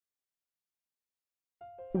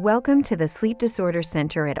Welcome to the Sleep Disorder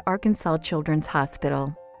Center at Arkansas Children's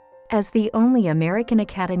Hospital. As the only American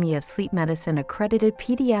Academy of Sleep Medicine accredited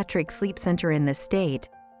pediatric sleep center in the state,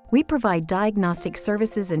 we provide diagnostic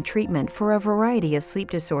services and treatment for a variety of sleep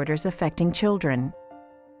disorders affecting children.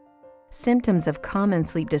 Symptoms of common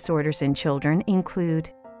sleep disorders in children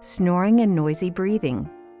include snoring and noisy breathing,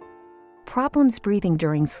 problems breathing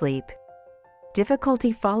during sleep,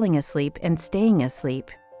 difficulty falling asleep and staying asleep,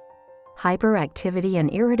 hyperactivity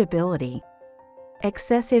and irritability,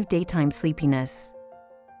 excessive daytime sleepiness.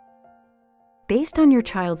 Based on your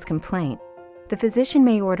child's complaint, the physician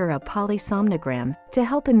may order a polysomnogram to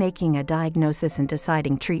help in making a diagnosis and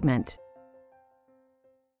deciding treatment.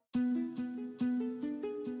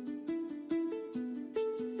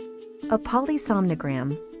 A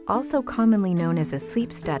polysomnogram, also commonly known as a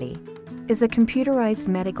sleep study, is a computerized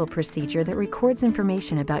medical procedure that records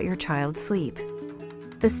information about your child's sleep.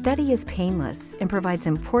 The study is painless and provides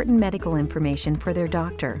important medical information for their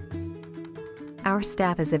doctor. Our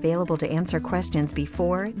staff is available to answer questions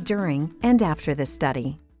before, during, and after the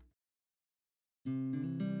study.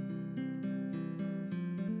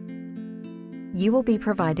 You will be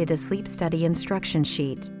provided a sleep study instruction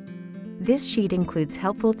sheet. This sheet includes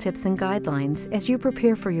helpful tips and guidelines as you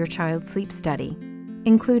prepare for your child's sleep study,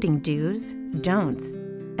 including do's, don'ts,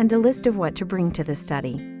 and a list of what to bring to the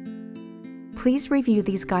study. Please review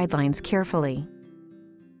these guidelines carefully.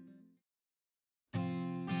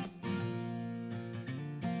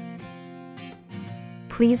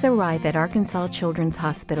 Please arrive at Arkansas Children's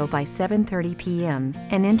Hospital by 7:30 p.m.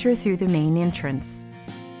 and enter through the main entrance.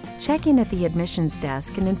 Check in at the admissions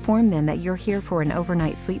desk and inform them that you're here for an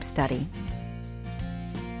overnight sleep study.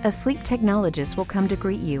 A sleep technologist will come to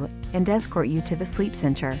greet you and escort you to the sleep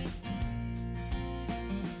center.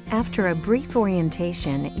 After a brief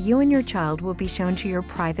orientation, you and your child will be shown to your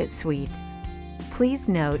private suite. Please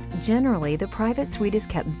note, generally the private suite is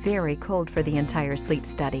kept very cold for the entire sleep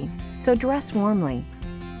study, so dress warmly.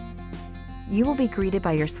 You will be greeted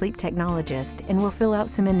by your sleep technologist and will fill out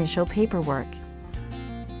some initial paperwork.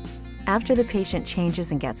 After the patient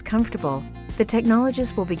changes and gets comfortable, the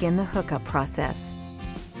technologist will begin the hookup process.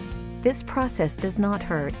 This process does not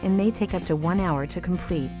hurt and may take up to 1 hour to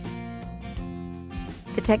complete.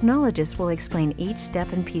 The technologist will explain each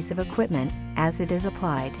step and piece of equipment as it is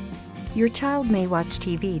applied. Your child may watch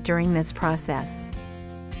TV during this process.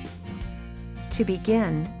 To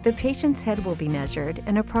begin, the patient's head will be measured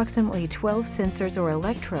and approximately 12 sensors or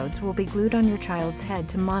electrodes will be glued on your child's head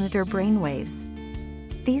to monitor brain waves.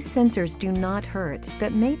 These sensors do not hurt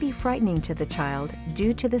but may be frightening to the child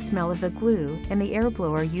due to the smell of the glue and the air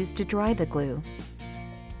blower used to dry the glue.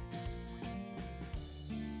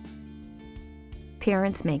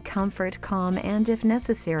 Parents may comfort, calm, and if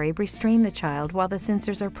necessary, restrain the child while the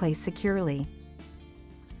sensors are placed securely.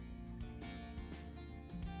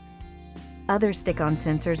 Other stick-on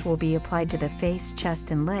sensors will be applied to the face,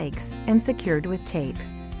 chest, and legs and secured with tape.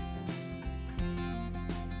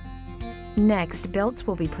 Next, belts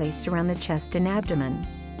will be placed around the chest and abdomen.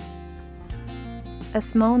 A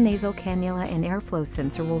small nasal cannula and airflow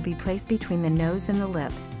sensor will be placed between the nose and the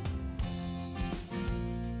lips.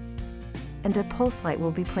 And a pulse light will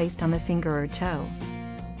be placed on the finger or toe.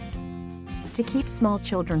 To keep small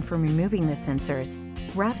children from removing the sensors,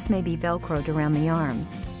 wraps may be velcroed around the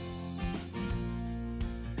arms.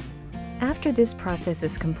 After this process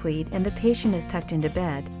is complete and the patient is tucked into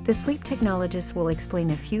bed, the sleep technologist will explain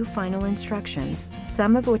a few final instructions,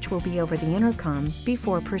 some of which will be over the intercom,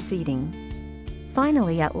 before proceeding.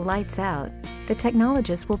 Finally, at lights out, the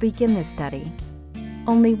technologist will begin the study.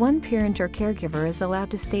 Only one parent or caregiver is allowed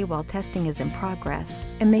to stay while testing is in progress,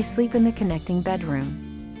 and they sleep in the connecting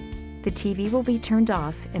bedroom. The TV will be turned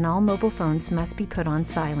off and all mobile phones must be put on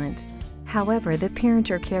silent. However, the parent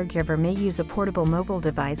or caregiver may use a portable mobile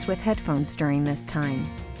device with headphones during this time.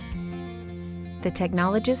 The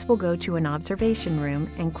technologist will go to an observation room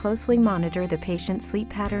and closely monitor the patient's sleep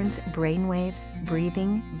patterns, brain waves,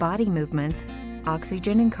 breathing, body movements,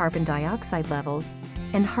 oxygen and carbon dioxide levels,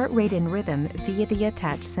 and heart rate and rhythm via the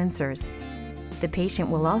attached sensors. The patient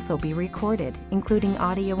will also be recorded, including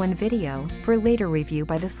audio and video, for later review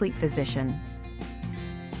by the sleep physician.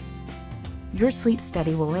 Your sleep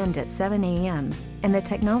study will end at 7 a.m., and the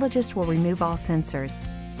technologist will remove all sensors.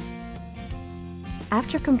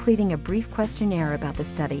 After completing a brief questionnaire about the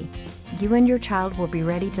study, you and your child will be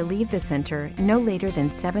ready to leave the center no later than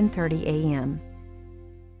 7:30 a.m.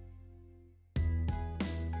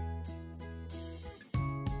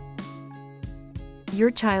 Your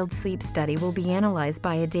child's sleep study will be analyzed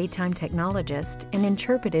by a daytime technologist and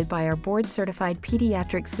interpreted by our board-certified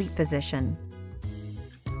pediatric sleep physician.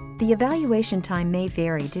 The evaluation time may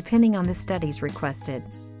vary depending on the studies requested.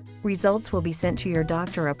 Results will be sent to your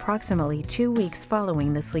doctor approximately 2 weeks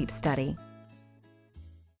following the sleep study.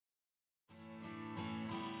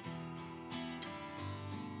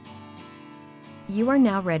 You are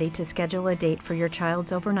now ready to schedule a date for your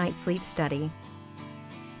child's overnight sleep study.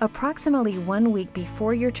 Approximately 1 week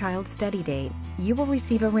before your child's study date, you will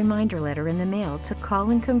receive a reminder letter in the mail to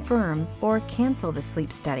call and confirm or cancel the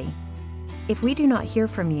sleep study. If we do not hear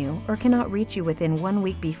from you or cannot reach you within 1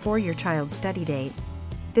 week before your child's study date,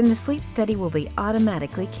 then the sleep study will be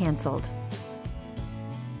automatically canceled.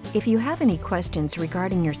 If you have any questions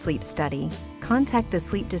regarding your sleep study, contact the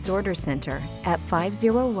Sleep Disorder Center at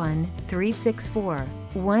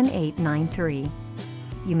 501-364-1893.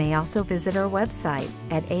 You may also visit our website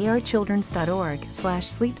at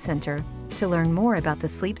archildrens.org/sleepcenter to learn more about the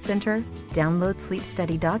Sleep Center, download sleep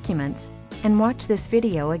study documents, and watch this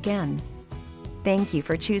video again. Thank you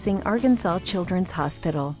for choosing Arkansas Children's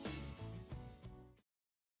Hospital.